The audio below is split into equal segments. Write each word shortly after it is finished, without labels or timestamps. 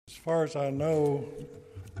far as I know,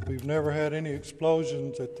 we've never had any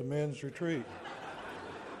explosions at the men's retreat.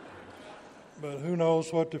 But who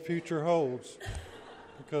knows what the future holds,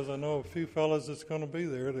 because I know a few fellas that's going to be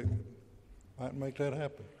there that might make that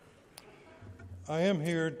happen. I am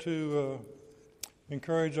here to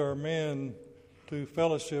encourage our men to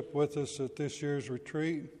fellowship with us at this year's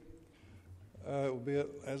retreat. It will be,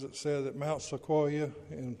 as it said, at Mount Sequoia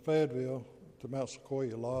in Fayetteville, the Mount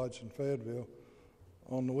Sequoia Lodge in Fayetteville,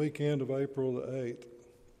 on the weekend of April the 8th.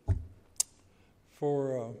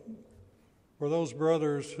 For those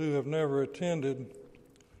brothers who have never attended,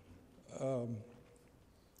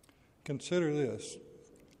 consider this.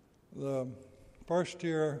 The first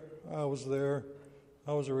year I was there,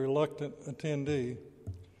 I was a reluctant attendee,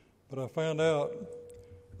 but I found out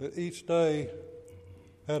that each day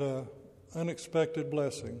had an unexpected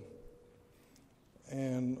blessing.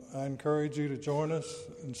 And I encourage you to join us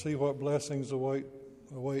and see what blessings await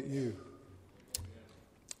you.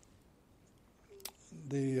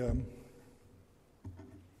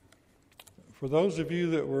 For those of you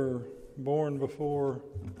that were born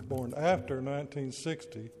after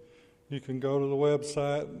 1960, you can go to the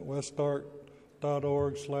website,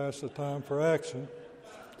 westark.org/A Time for Action.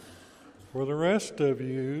 For the rest of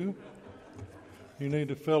you, you need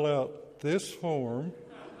to fill out this form,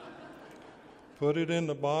 put it in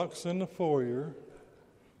the box in the foyer,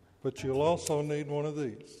 but you'll also need one of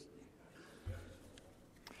these.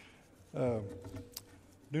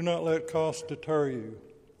 Do not let cost deter you.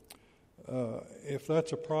 If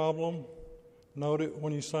that's a problem, note it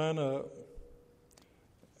when you sign up,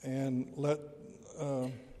 and note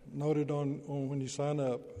it on when you sign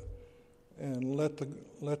up, and let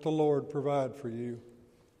the Lord provide for you.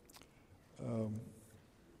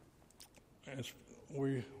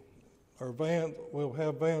 We'll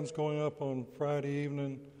have vans going up on Friday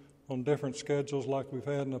evening on different schedules like we've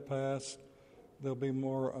had in the past. There'll be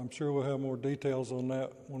more. I'm sure we'll have more details on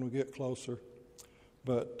that when we get closer.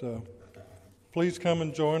 But please come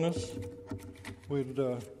and join us. We'd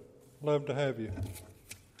love to have you.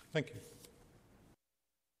 Thank you.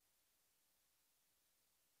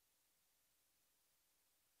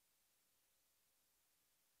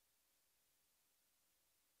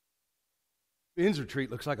 Men's retreat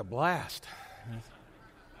looks like a blast.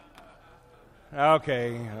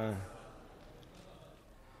 Okay.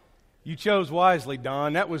 You chose wisely,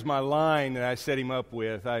 Don. That was my line that I set him up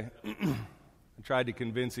with. I tried to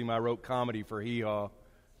convince him I wrote comedy for Hee Haw.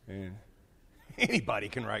 And anybody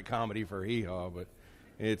can write comedy for Hee Haw, but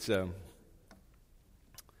it's... And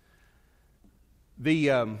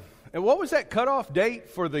what was that cutoff date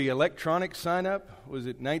for the electronic sign-up? Was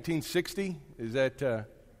it 1960? Is that...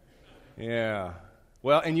 Yeah.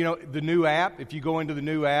 Well, and you know, the new app, if you go into the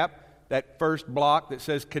new app, that first block that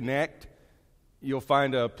says Connect, you'll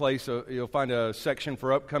find a section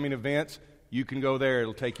for upcoming events. You can go there.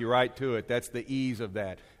 It'll take you right to it. That's the ease of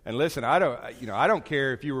that. And listen, I don't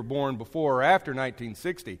care if you were born before or after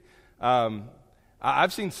 1960.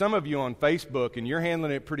 I've seen some of you on Facebook, and you're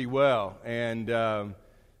handling it pretty well. And you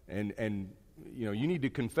know, you need to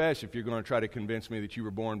confess if you're going to try to convince me that you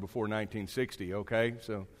were born before 1960. Okay,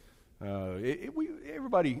 so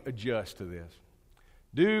everybody adjust to this.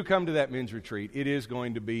 Do come to that men's retreat. It is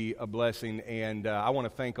going to be a blessing, and I want to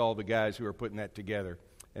thank all the guys who are putting that together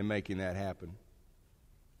and making that happen.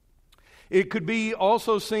 It could be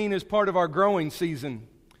also seen as part of our growing season,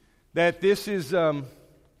 that this is one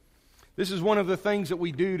of the things that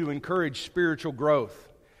we do to encourage spiritual growth.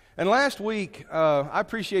 And last week, I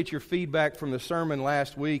appreciate your feedback from the sermon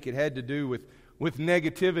last week. It had to do with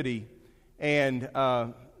negativity, and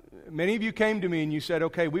many of you came to me and you said,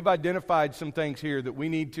 okay, we've identified some things here that we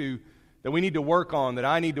need to work on, that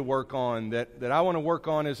I need to work on, that I want to work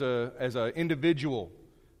on as a individual,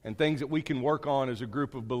 and things that we can work on as a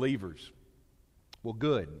group of believers. Well,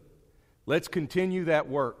 good. Let's continue that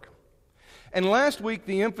work. And last week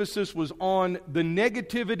the emphasis was on the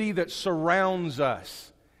negativity that surrounds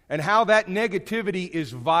us, and how that negativity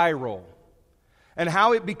is viral, and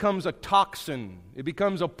how it becomes a toxin, it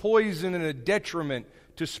becomes a poison and a detriment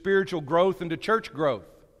to spiritual growth and to church growth.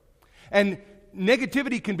 And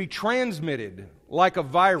negativity can be transmitted like a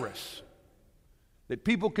virus, that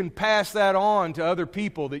people can pass that on to other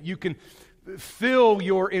people, that you can fill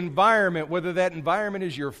your environment, whether that environment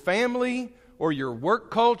is your family or your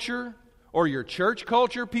work culture or your church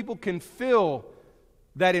culture. People can fill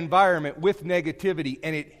that environment with negativity,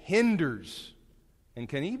 and it hinders and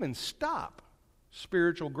can even stop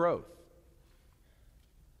spiritual growth.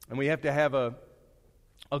 And we have to have a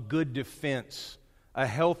good defense, a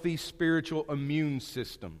healthy spiritual immune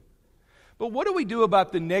system. But what do we do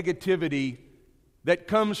about the negativity that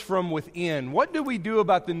comes from within. What do we do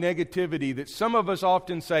about the negativity that some of us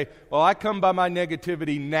often say, well, I come by my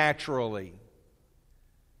negativity naturally?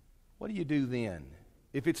 What do you do then?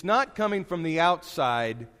 If it's not coming from the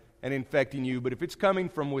outside and infecting you, but if it's coming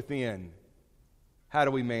from within, how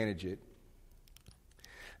do we manage it?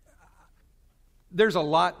 There's a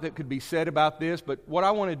lot that could be said about this, but what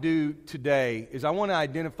I want to do today is I want to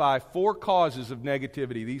identify 4 causes of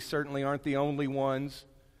negativity. These certainly aren't the only ones,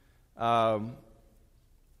 but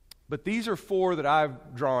these are 4 that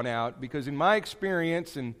I've drawn out because in my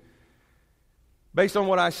experience and based on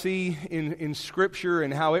what I see in Scripture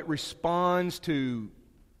and how it responds to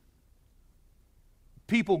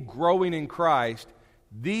people growing in Christ,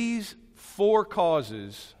 these 4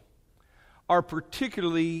 causes are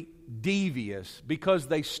particularly devious because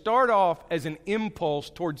they start off as an impulse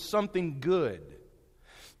towards something good.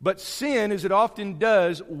 But sin, as it often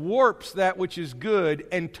does, warps that which is good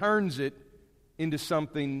and turns it into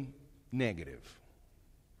something negative.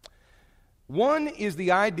 One is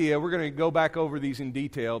the idea, we're going to go back over these in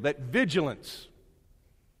detail, that vigilance,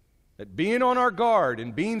 that being on our guard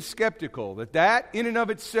and being skeptical, that in and of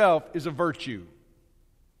itself is a virtue.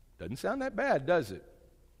 Doesn't sound that bad, does it?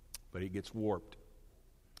 But it gets warped.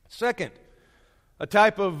 Second, a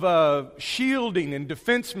type of shielding and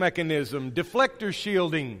defense mechanism, deflector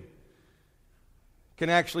shielding, can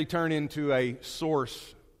actually turn into a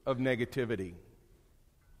source of negativity.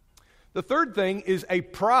 The third thing is a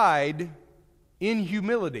pride in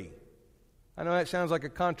humility. I know that sounds like a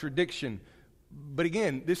contradiction, but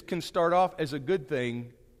again, this can start off as a good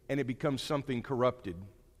thing and it becomes something corrupted.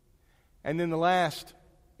 And then the last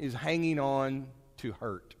is hanging on to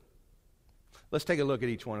hurt. Let's take a look at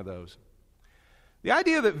each one of those. The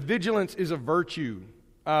idea that vigilance is a virtue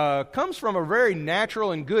comes from a very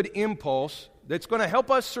natural and good impulse that's going to help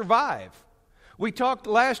us survive. We talked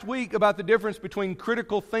last week about the difference between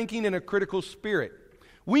critical thinking and a critical spirit.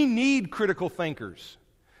 We need critical thinkers.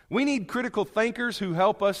 We need critical thinkers who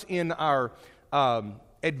help us in our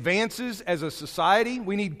advances as a society.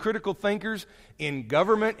 We need critical thinkers in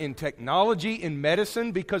government, in technology, in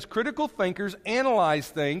medicine, because critical thinkers analyze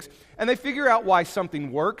things and they figure out why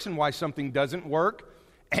something works and why something doesn't work,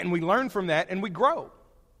 and we learn from that and we grow.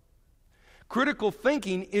 Critical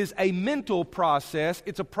thinking is a mental process.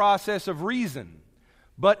 It's a process of reason.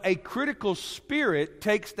 But a critical spirit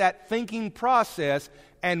takes that thinking process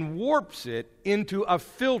and warps it into a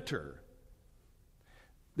filter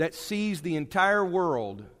that sees the entire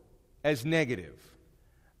world as negative.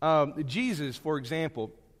 Jesus, for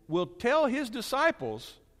example, will tell his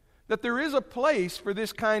disciples that there is a place for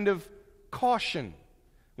this kind of caution.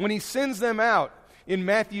 When he sends them out in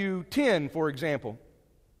Matthew 10, for example,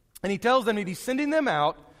 and he tells them that he's sending them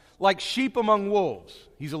out like sheep among wolves.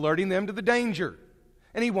 He's alerting them to the danger,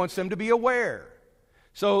 and he wants them to be aware.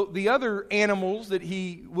 So the other animals that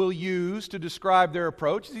he will use to describe their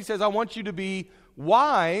approach, he says, I want you to be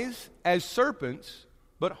wise as serpents,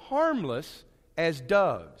 but harmless as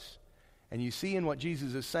doves. And you see in what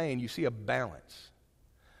Jesus is saying, you see a balance.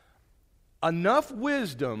 Enough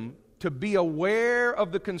wisdom to be aware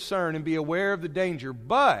of the concern and be aware of the danger,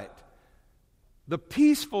 but the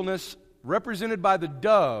peacefulness represented by the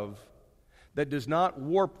dove that does not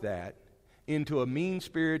warp that into a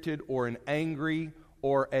mean-spirited or an angry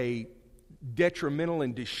or a detrimental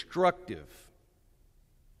and destructive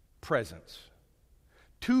presence.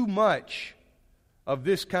 Too much of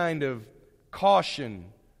this kind of caution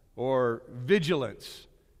or vigilance,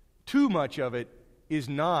 too much of it is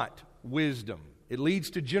not wisdom. It leads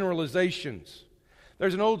to generalizations.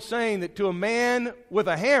 There's an old saying that to a man with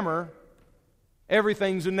a hammer,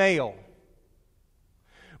 everything's a nail.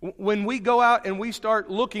 When we go out and we start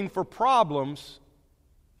looking for problems,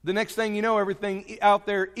 the next thing you know, everything out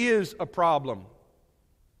there is a problem.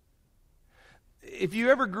 If you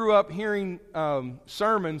ever grew up hearing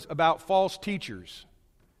sermons about false teachers,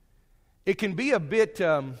 it can be a bit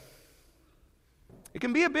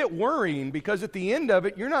worrying, because at the end of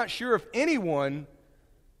it, you're not sure if anyone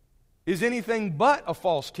is anything but a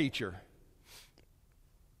false teacher.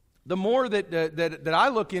 The more that I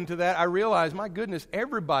look into that, I realize, my goodness,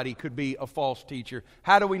 everybody could be a false teacher.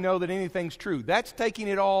 How do we know that anything's true? That's taking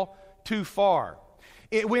it all too far.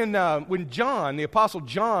 When John, the Apostle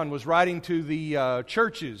John, was writing to the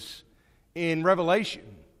churches in Revelation,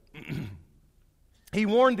 he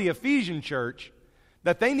warned the Ephesian church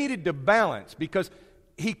that they needed to balance, because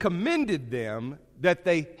he commended them that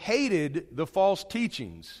they hated the false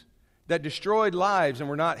teachings that destroyed lives and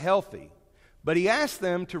were not healthy. But he asked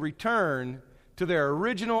them to return to their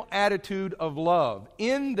original attitude of love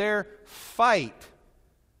in their fight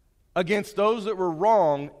against those that were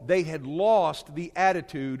wrong, they had lost the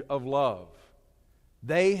attitude of love.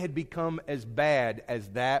 They had become as bad as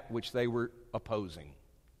that which they were opposing.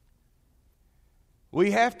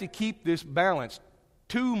 We have to keep this balance.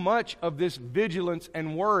 Too much of this vigilance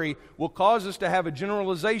and worry will cause us to have a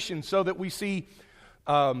generalization so that we see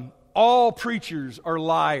all preachers are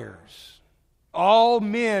liars. All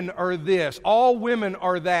men are this. All women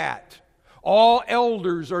are that. All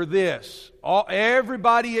elders are this.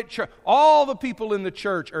 Everybody at church, all the people in the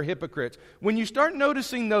church are hypocrites. When you start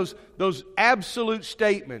noticing those absolute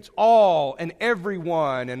statements, all and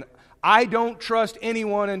everyone, and I don't trust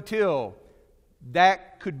anyone until,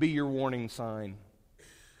 that could be your warning sign.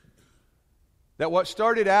 That what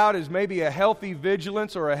started out as maybe a healthy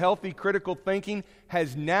vigilance or a healthy critical thinking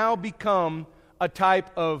has now become a type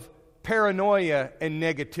of paranoia and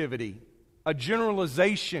negativity, a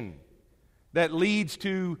generalization that leads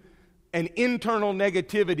to an internal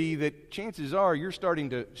negativity that chances are you're starting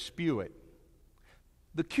to spew it.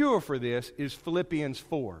 The cure for this is Philippians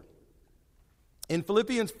 4. In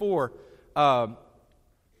Philippians 4,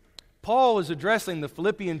 Paul is addressing the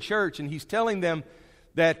Philippian church, and he's telling them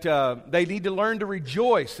that they need to learn to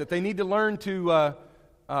rejoice, that they need to learn to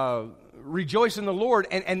rejoice in the Lord.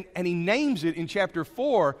 And he names it in chapter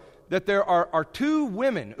 4 that there are two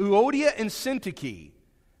women, Euodia and Syntyche,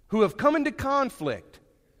 who have come into conflict,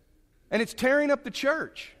 and it's tearing up the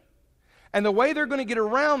church. And the way they're going to get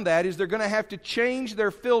around that is they're going to have to change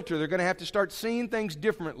their filter. They're going to have to start seeing things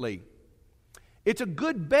differently. It's a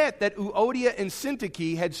good bet that Euodia and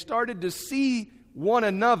Syntyche had started to see one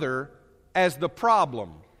another as the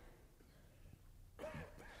problem.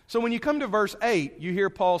 So when you come to verse 8, you hear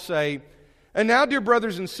Paul say, "And now, dear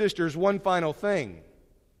brothers and sisters, one final thing.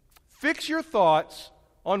 Fix your thoughts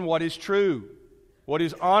on what is true, what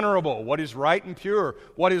is honorable, what is right and pure,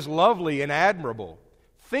 what is lovely and admirable.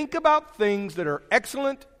 Think about things that are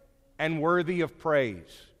excellent and worthy of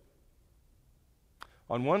praise."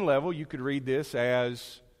 On one level, you could read this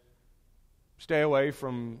as stay away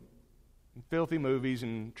from filthy movies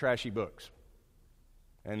and trashy books.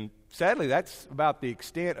 And sadly, that's about the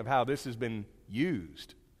extent of how this has been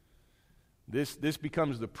used. This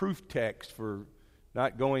becomes the proof text for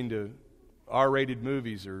not going to R-rated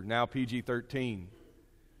movies or now PG-13.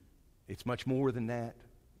 It's much more than that.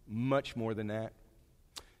 Much more than that.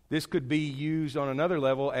 This could be used on another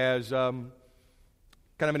level as kind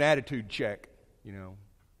of an attitude check, you know.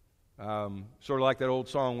 Sort of like that old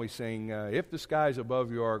song we sing, if the skies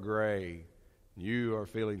above you are gray, you are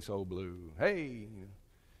feeling so blue. Hey,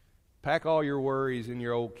 pack all your worries in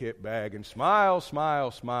your old kit bag and smile, smile,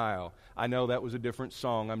 smile. I know that was a different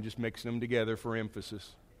song. I'm just mixing them together for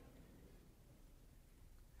emphasis.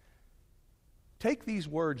 Take these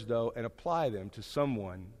words, though, and apply them to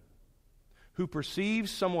someone who perceives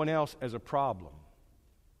someone else as a problem.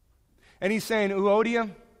 And he's saying, Euodia,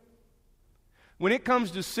 when it comes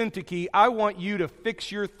to Syntyche, I want you to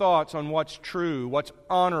fix your thoughts on what's true, what's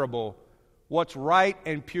honorable, what's right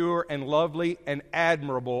and pure and lovely and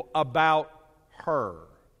admirable about her.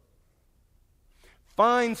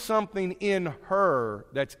 Find something in her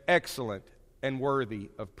that's excellent and worthy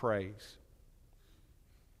of praise.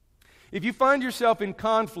 If you find yourself in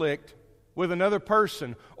conflict with another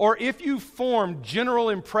person, or if you form general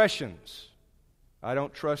impressions, I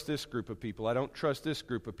don't trust this group of people, I don't trust this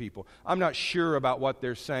group of people, I'm not sure about what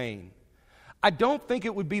they're saying, I don't think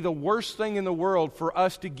it would be the worst thing in the world for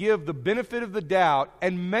us to give the benefit of the doubt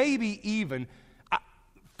and maybe even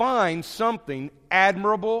find something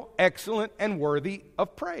admirable, excellent, and worthy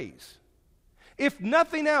of praise. If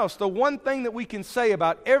nothing else, the one thing that we can say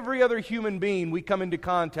about every other human being we come into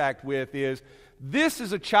contact with is, this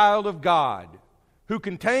is a child of God who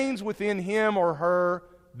contains within him or her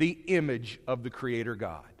the image of the Creator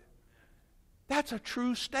God. That's a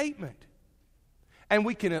true statement. And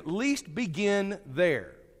we can at least begin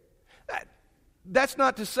there. That's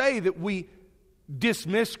not to say that we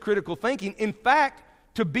dismiss critical thinking. In fact,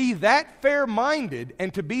 to be that fair-minded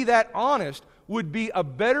and to be that honest would be a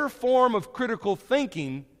better form of critical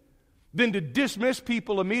thinking than to dismiss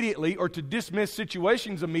people immediately or to dismiss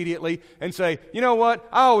situations immediately and say, you know what,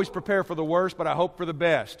 I always prepare for the worst, but I hope for the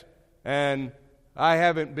best. And I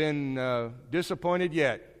haven't been disappointed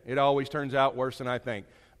yet. It always turns out worse than I think.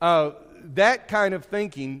 That kind of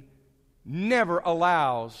thinking never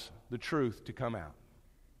allows the truth to come out.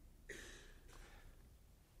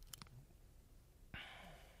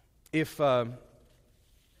 If,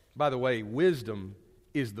 by the way, wisdom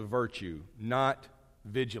is the virtue, not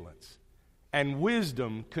vigilance. And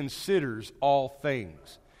wisdom considers all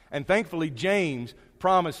things. And thankfully, James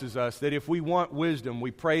promises us that if we want wisdom,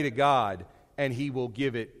 we pray to God and He will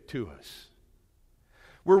give it to us.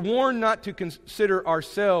 We're warned not to consider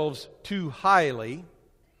ourselves too highly,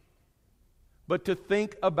 but to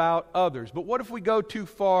think about others. But what if we go too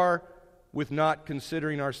far with not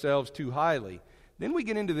considering ourselves too highly? Then we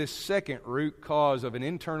get into this second root cause of an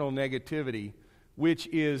internal negativity, which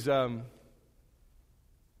is...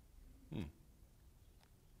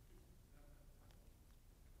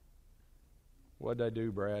 What'd I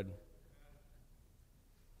do, Brad?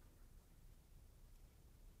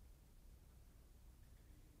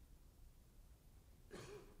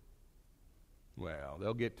 Well,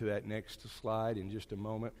 they'll get to that next slide in just a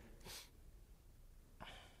moment.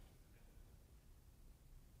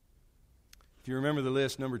 If you remember the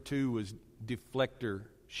list, number 2 was deflector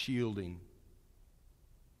shielding.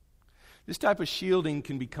 This type of shielding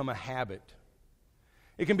can become a habit.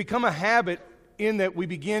 It can become a habit in that we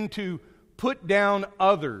begin to put down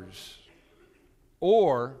others,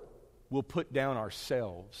 or we'll put down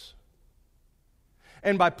ourselves.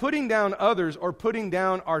 And by putting down others or putting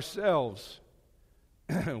down ourselves,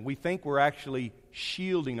 we think we're actually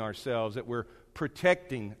shielding ourselves, that we're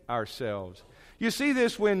protecting ourselves. You see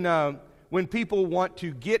this when people want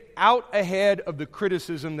to get out ahead of the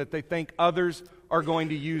criticism that they think others are going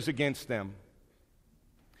to use against them.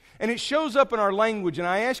 And it shows up in our language, and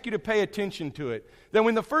I ask you to pay attention to it. That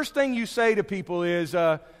when the first thing you say to people is,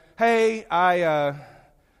 hey,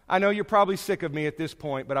 I know you're probably sick of me at this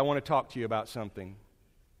point, but I want to talk to you about something.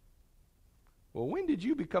 Well, when did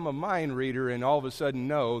you become a mind reader and all of a sudden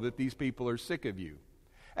know that these people are sick of you?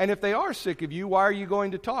 And if they are sick of you, why are you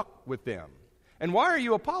going to talk with them? And why are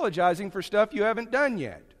you apologizing for stuff you haven't done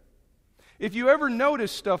yet? If you ever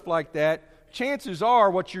notice stuff like that, chances are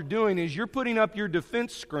what you're doing is you're putting up your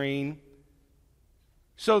defense screen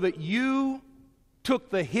so that you took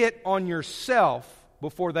the hit on yourself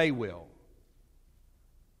before they will.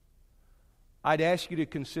 I'd ask you to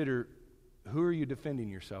consider, who are you defending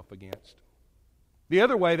yourself against? The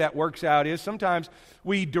other way that works out is sometimes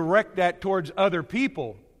we direct that towards other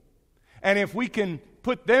people. And if we can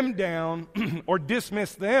put them down or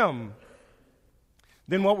dismiss them,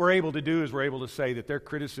 then what we're able to do is we're able to say that their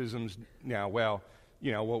criticisms, now,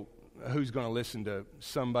 who's going to listen to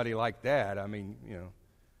somebody like that? I mean,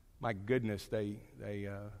 my goodness, they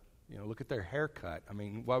look at their haircut. I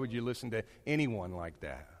mean, why would you listen to anyone like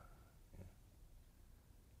that?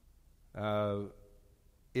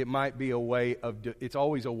 It might be it's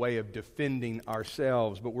always a way of defending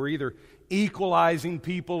ourselves, but we're either equalizing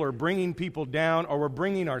people or bringing people down, or we're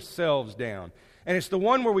bringing ourselves down. And it's the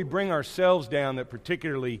one where we bring ourselves down that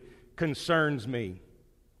particularly concerns me.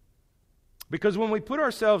 Because when we put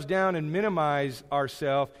ourselves down and minimize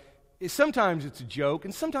ourselves, sometimes it's a joke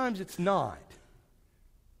and sometimes it's not.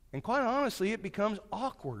 And quite honestly, it becomes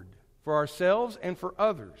awkward for ourselves and for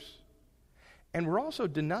others. And we're also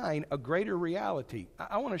denying a greater reality.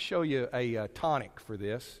 I want to show you a tonic for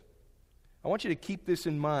this. I want you to keep this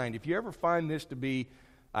in mind. If you ever find this to be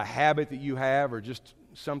a habit that you have or just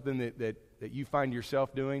something that you find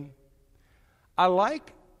yourself doing, I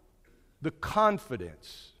like the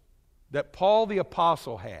confidence that Paul the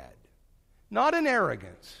Apostle had. Not an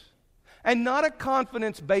arrogance, and not a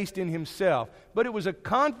confidence based in himself, but it was a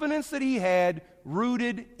confidence that he had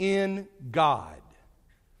rooted in God.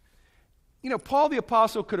 Paul the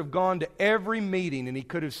Apostle could have gone to every meeting and he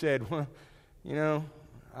could have said, well,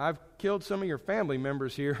 I've killed some of your family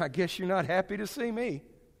members here. I guess you're not happy to see me.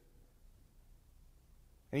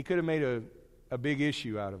 And he could have made a big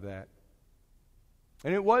issue out of that.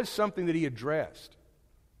 And it was something that he addressed.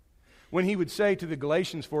 When he would say to the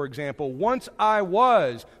Galatians, for example, once I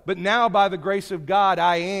was, but now by the grace of God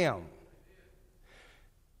I am.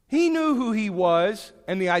 He knew who he was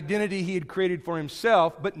and the identity he had created for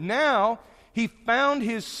himself, but now he found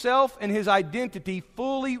his self and his identity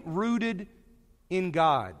fully rooted in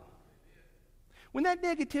God. When that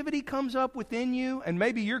negativity comes up within you, and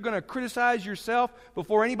maybe you're going to criticize yourself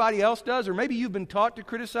before anybody else does, or maybe you've been taught to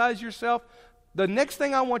criticize yourself, the next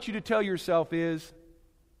thing I want you to tell yourself is,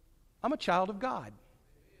 I'm a child of God.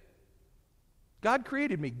 God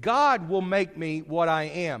created me. God will make me what I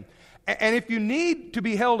am. And if you need to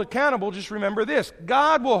be held accountable, just remember this.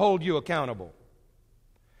 God will hold you accountable.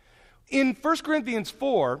 In 1 Corinthians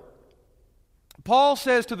 4, Paul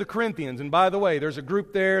says to the Corinthians, and by the way, there's a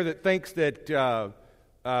group there that thinks that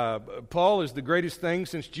Paul is the greatest thing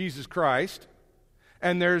since Jesus Christ,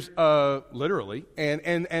 and there's literally,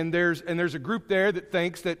 and there's a group there that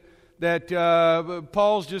thinks that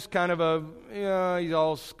Paul's just kind of he's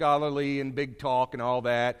all scholarly and big talk and all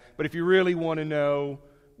that. But if you really want to know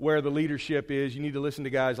where the leadership is. You need to listen to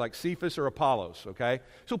guys like Cephas or Apollos, okay?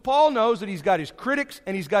 So Paul knows that he's got his critics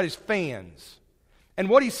and he's got his fans. And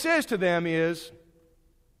what he says to them is,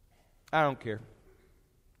 I don't care.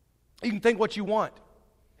 You can think what you want.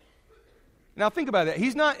 Now think about that.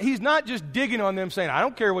 He's not just digging on them saying, I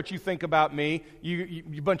don't care what you think about me, you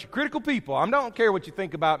bunch of critical people. I don't care what you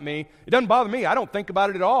think about me. It doesn't bother me. I don't think about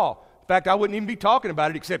it at all. In fact, I wouldn't even be talking about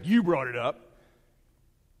it except you brought it up.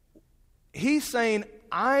 He's saying,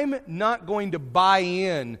 I'm not going to buy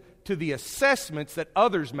in to the assessments that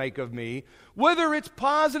others make of me, whether it's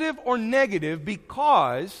positive or negative,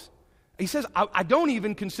 because, he says, I don't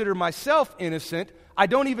even consider myself innocent. I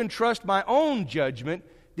don't even trust my own judgment.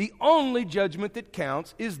 The only judgment that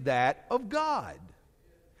counts is that of God.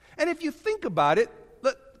 And if you think about it,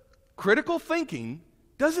 critical thinking,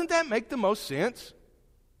 doesn't that make the most sense?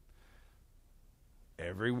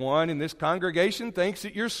 Everyone in this congregation thinks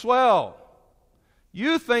that you're swell.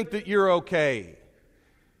 You think that you're okay.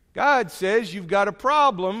 God says you've got a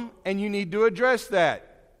problem and you need to address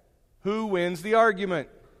that. Who wins the argument?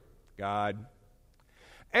 God.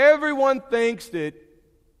 Everyone thinks that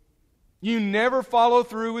you never follow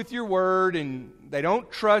through with your word and they don't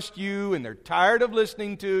trust you and they're tired of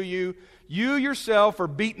listening to you. You yourself are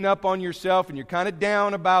beaten up on yourself and you're kind of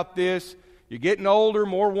down about this. You're getting older,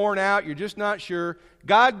 more worn out. You're just not sure.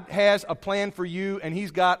 God has a plan for you and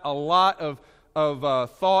He's got a lot of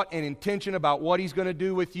thought and intention about what He's going to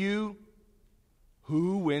do with you.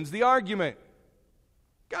 Who wins the argument?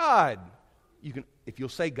 God. If you'll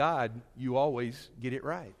say God, you always get it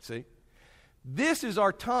right. See? This is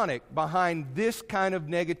our tonic behind this kind of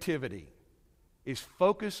negativity, is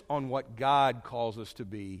focus on what God calls us to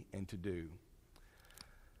be and to do.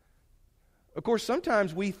 Of course,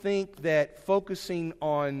 sometimes we think that focusing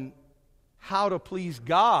on how to please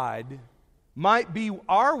God might be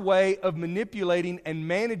our way of manipulating and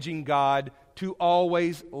managing God to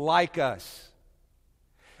always like us.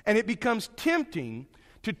 And it becomes tempting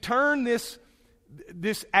to turn this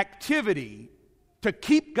activity to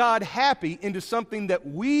keep God happy into something that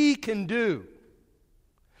we can do.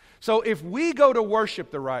 So if we go to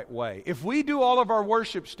worship the right way, if we do all of our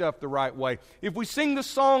worship stuff the right way, if we sing the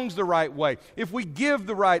songs the right way, if we give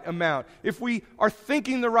the right amount, if we are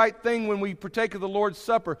thinking the right thing when we partake of the Lord's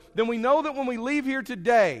Supper, then we know that when we leave here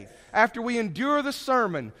today, after we endure the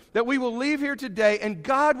sermon, that we will leave here today and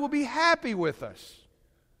God will be happy with us.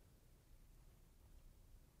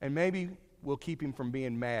 And maybe we'll keep Him from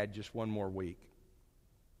being mad just one more week.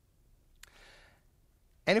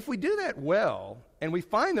 And if we do that well, and we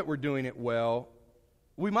find that we're doing it well,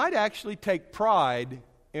 we might actually take pride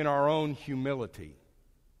in our own humility.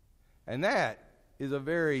 And that is a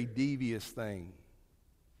very devious thing.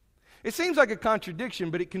 It seems like a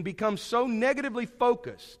contradiction, but it can become so negatively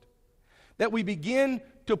focused that we begin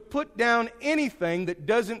to put down anything that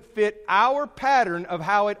doesn't fit our pattern of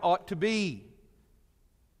how it ought to be.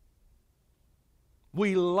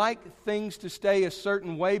 We like things to stay a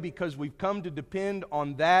certain way because we've come to depend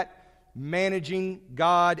on that managing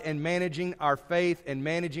God and managing our faith and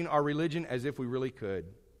managing our religion as if we really could.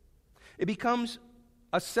 It becomes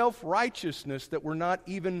a self-righteousness that we're not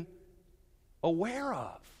even aware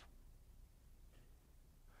of.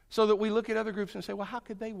 So that we look at other groups and say, well, how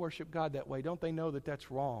could they worship God that way? Don't they know that that's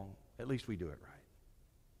wrong? At least we do it right.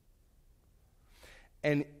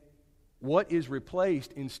 And what is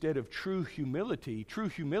replaced instead of true humility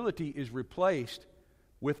is replaced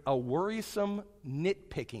with a worrisome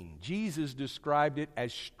nitpicking. Jesus described it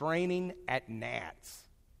as straining at gnats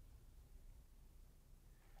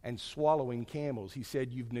and swallowing camels. He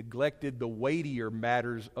said, you've neglected the weightier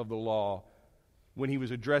matters of the law. When he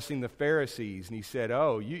was addressing the Pharisees, and he said,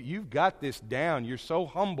 oh, you've got this down. You're so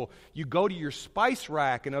humble. You go to your spice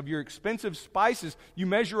rack, and of your expensive spices, you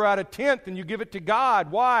measure out 1/10 and you give it to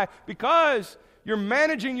God. Why? Because you're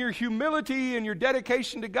managing your humility and your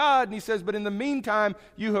dedication to God. And he says, but in the meantime,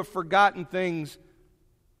 you have forgotten things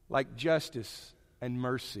like justice and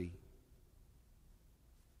mercy.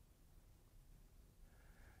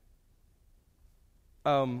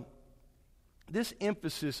 This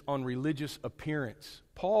emphasis on religious appearance,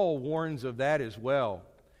 Paul warns of that as well.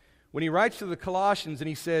 When he writes to the Colossians and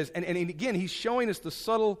he says, and again, he's showing us the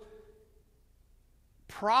subtle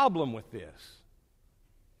problem with this.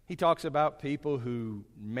 He talks about people who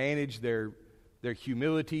manage their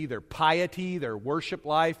humility, their piety, their worship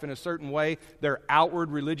life in a certain way, their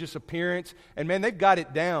outward religious appearance, and man, they've got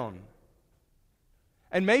it down.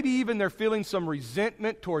 And maybe even they're feeling some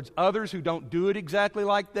resentment towards others who don't do it exactly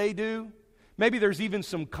like they do. Maybe there's even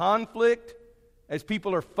some conflict as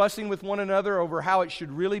people are fussing with one another over how it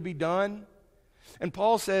should really be done. And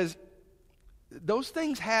Paul says, those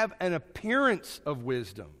things have an appearance of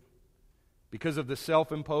wisdom because of the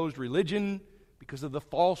self-imposed religion, because of the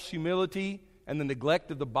false humility and the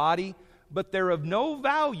neglect of the body, but they're of no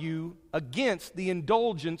value against the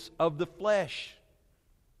indulgence of the flesh.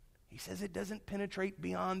 He says it doesn't penetrate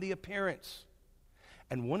beyond the appearance.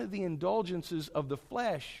 And one of the indulgences of the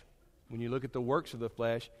flesh, when you look at the works of the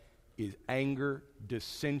flesh, is anger,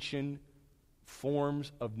 dissension,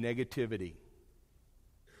 forms of negativity.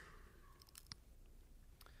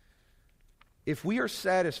 If we are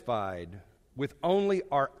satisfied with only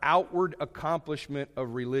our outward accomplishment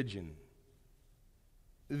of religion,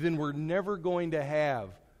 then we're never going to have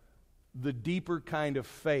the deeper kind of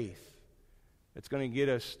faith that's going to get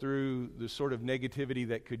us through the sort of negativity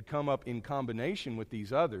that could come up in combination with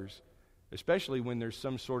these others, especially when there's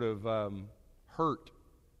some sort of hurt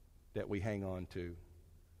that we hang on to.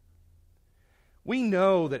 We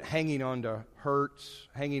know that hanging on to hurts,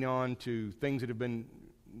 hanging on to things that have been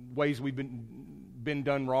ways we've been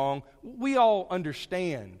done wrong, we all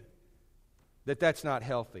understand that that's not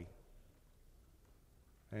healthy.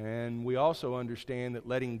 And we also understand that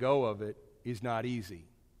letting go of it is not easy.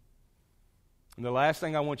 And the last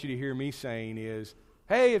thing I want you to hear me saying is,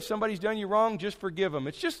 hey, if somebody's done you wrong, just forgive them.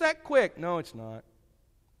 It's just that quick. No, it's not.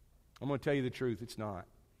 I'm going to tell you the truth. It's not.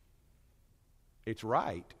 It's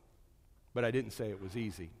right, but I didn't say it was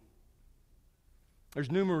easy. There's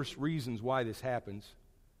numerous reasons why this happens.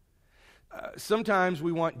 Sometimes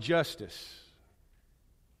we want justice.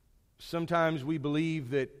 Sometimes we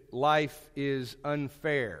believe that life is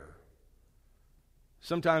unfair.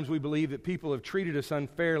 Sometimes we believe that people have treated us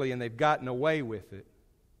unfairly and they've gotten away with it.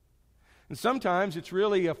 And sometimes it's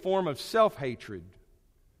really a form of self-hatred.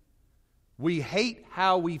 We hate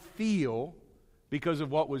how we feel because of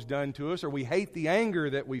what was done to us, or we hate the anger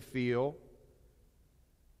that we feel,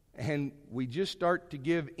 and we just start to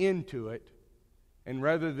give into it, and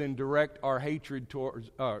rather than direct our hatred towards,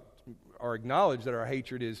 or acknowledge that our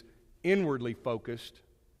hatred is inwardly focused,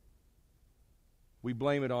 we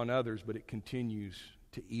blame it on others, but it continues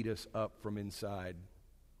to eat us up from inside.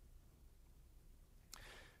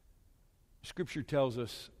 Scripture tells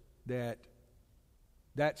us that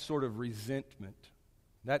that sort of resentment,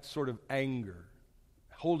 that sort of anger,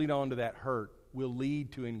 holding on to that hurt, will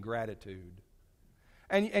lead to ingratitude.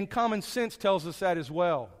 And common sense tells us that as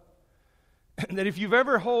well. That if you've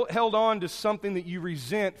ever held on to something that you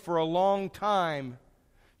resent for a long time,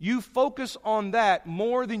 you focus on that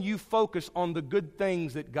more than you focus on the good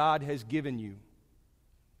things that God has given you.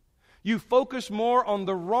 You focus more on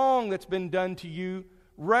the wrong that's been done to you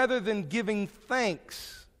rather than giving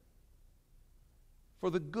thanks for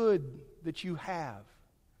the good that you have.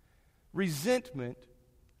 Resentment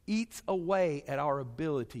eats away at our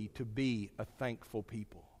ability to be a thankful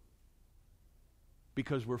people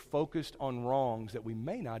because we're focused on wrongs that we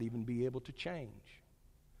may not even be able to change.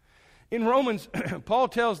 In Romans, Paul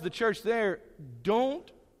tells the church there,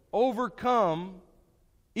 don't overcome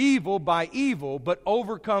evil by evil, but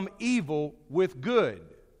overcome evil with good.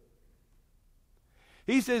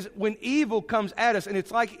 He says when evil comes at us, and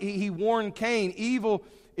it's like he warned Cain,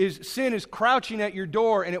 sin is crouching at your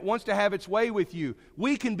door and it wants to have its way with you.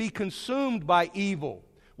 We can be consumed by evil,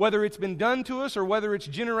 whether it's been done to us or whether it's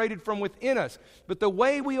generated from within us. But the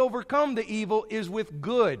way we overcome the evil is with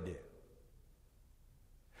good.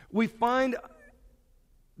 We find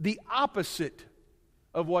the opposite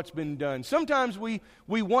of what's been done. Sometimes we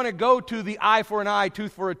want to go to the eye for an eye,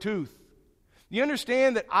 tooth for a tooth. You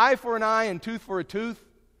understand that eye for an eye and tooth for a tooth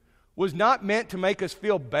was not meant to make us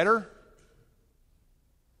feel better?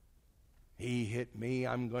 He hit me,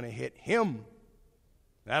 I'm going to hit him.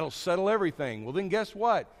 That'll settle everything. Well, then guess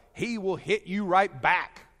what? He will hit you right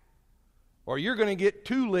back. Or you're going to get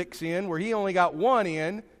 2 licks in where he only got 1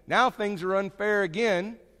 in. Now things are unfair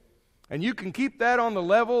again. And you can keep that on the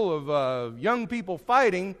level of young people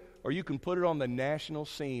fighting, or you can put it on the national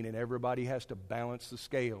scene and everybody has to balance the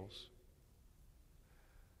scales.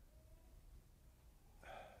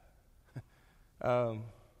 There's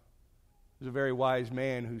a very wise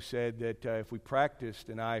man who said that if we practiced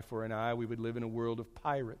an eye for an eye, we would live in a world of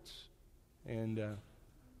pirates. And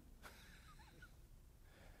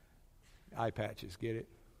eye patches, get it?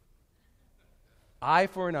 Eye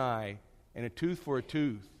for an eye and a tooth for a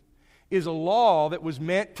tooth is a law that was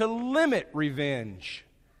meant to limit revenge.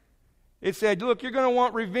 It said, look, you're going to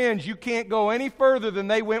want revenge. You can't go any further than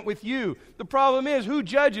they went with you. The problem is, who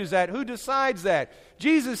judges that? Who decides that?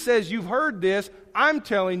 Jesus says, you've heard this. I'm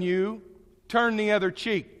telling you, turn the other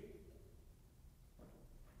cheek.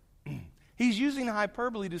 He's using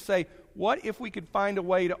hyperbole to say, what if we could find a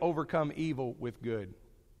way to overcome evil with good?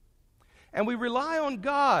 And we rely on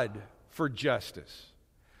God for justice.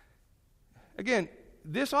 Again,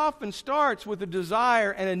 this often starts with a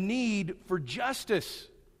desire and a need for justice,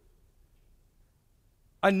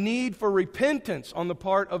 a need for repentance on the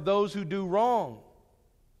part of those who do wrong.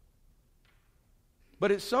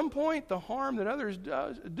 But at some point, the harm that others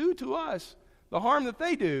do to us, the harm that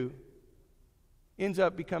they do, ends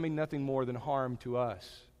up becoming nothing more than harm to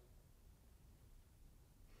us.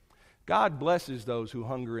 God blesses those who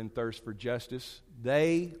hunger and thirst for justice.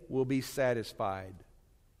 They will be satisfied.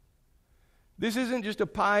 This isn't just a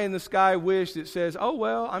pie-in-the-sky wish that says, oh,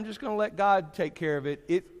 well, I'm just going to let God take care of it.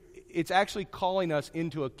 It's actually calling us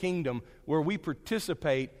into a kingdom where we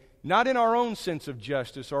participate not in our own sense of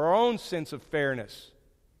justice or our own sense of fairness,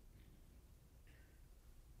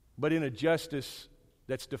 but in a justice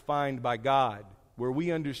that's defined by God, where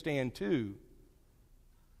we understand, too,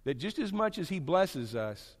 that just as much as He blesses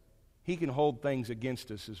us, He can hold things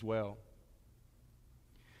against us as well.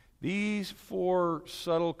 These 4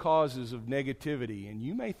 subtle causes of negativity, and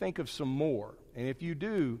you may think of some more, and if you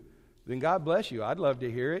do, then God bless you. I'd love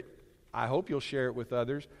to hear it. I hope you'll share it with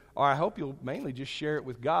others, or I hope you'll mainly just share it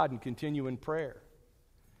with God and continue in prayer.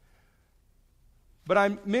 But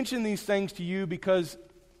I mention these things to you because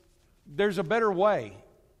there's a better way,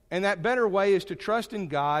 and that better way is to trust in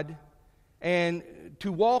God and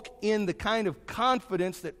to walk in the kind of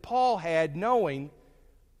confidence that Paul had, knowing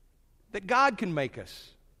that God can make us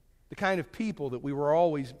the kind of people that we were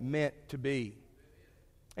always meant to be.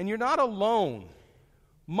 And you're not alone.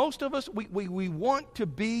 Most of us, we want to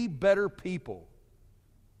be better people.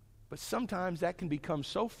 But sometimes that can become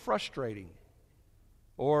so frustrating,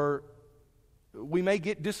 or we may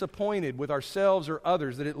get disappointed with ourselves or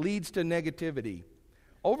others that it leads to negativity.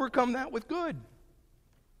 Overcome that with good.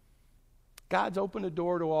 God's opened a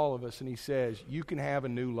door to all of us, and He says, you can have a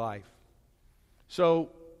new life.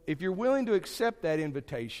 So, if you're willing to accept that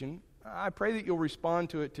invitation, I pray that you'll respond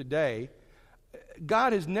to it today.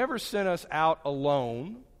 God has never sent us out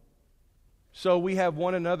alone, so we have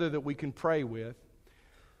one another that we can pray with.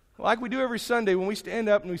 Like we do every Sunday when we stand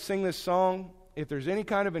up and we sing this song, if there's any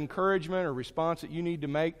kind of encouragement or response that you need to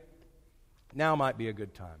make, now might be a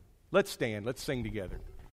good time. Let's stand. Let's sing together.